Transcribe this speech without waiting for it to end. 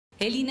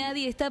El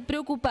Inadi está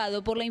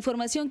preocupado por la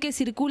información que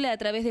circula a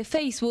través de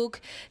Facebook,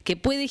 que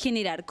puede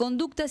generar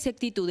conductas y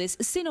actitudes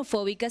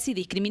xenofóbicas y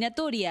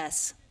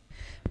discriminatorias.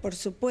 Por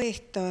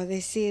supuesto,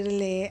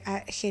 decirle,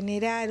 a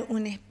generar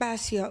un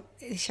espacio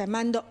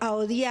llamando a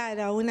odiar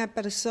a una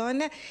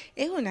persona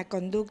es una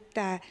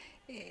conducta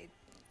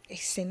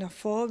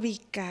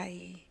xenofóbica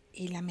y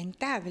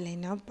lamentable,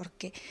 ¿no?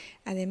 Porque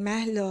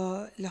además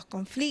los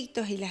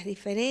conflictos y las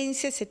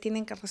diferencias se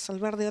tienen que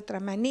resolver de otra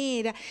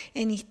manera,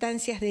 en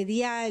instancias de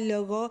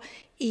diálogo,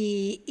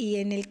 y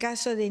en el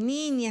caso de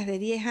niñas de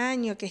 10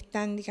 años que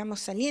están,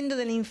 digamos, saliendo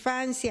de la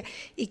infancia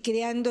y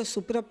creando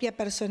su propia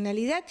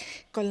personalidad,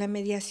 con la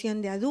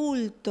mediación de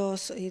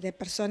adultos y de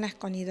personas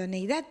con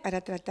idoneidad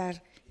para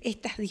tratar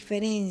estas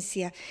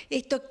diferencias.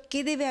 Esto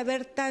que debe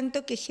haber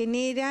tanto que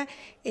genera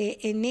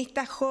en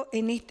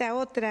esta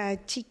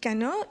otra chica,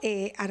 ¿no?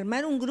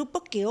 Armar un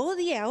grupo que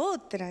odie a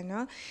otra,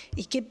 ¿no?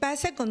 ¿Y qué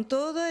pasa con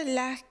todas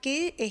las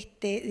que,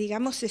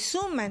 digamos, se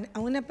suman a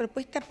una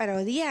propuesta para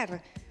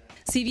odiar?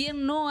 Si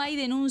bien no hay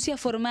denuncias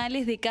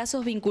formales de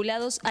casos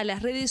vinculados a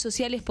las redes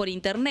sociales por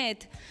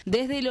Internet,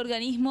 desde el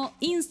organismo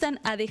instan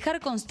a dejar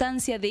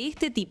constancia de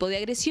este tipo de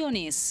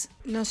agresiones.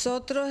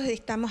 Nosotros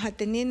estamos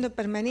atendiendo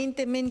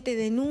permanentemente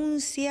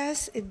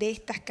denuncias de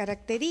estas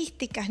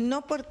características,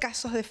 no por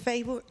casos de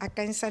Facebook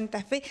acá en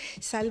Santa Fe,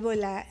 salvo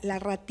la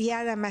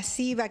rateada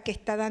masiva que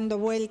está dando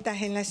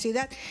vueltas en la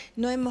ciudad.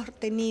 No hemos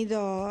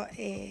tenido,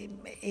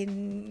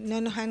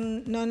 no nos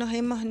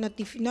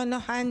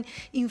han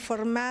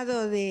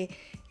informado de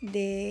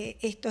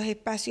estos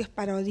espacios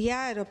para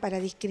odiar o para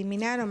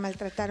discriminar o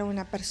maltratar a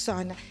una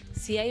persona.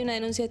 Si hay una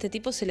denuncia de este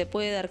tipo, ¿se le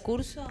puede dar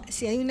curso?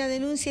 Si hay una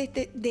denuncia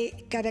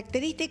de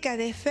características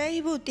de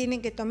Facebook,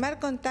 tienen que tomar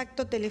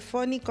contacto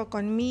telefónico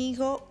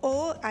conmigo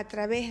o a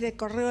través de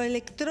correo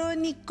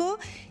electrónico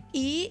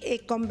y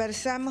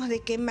conversamos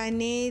de qué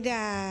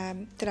manera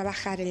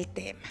trabajar el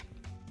tema.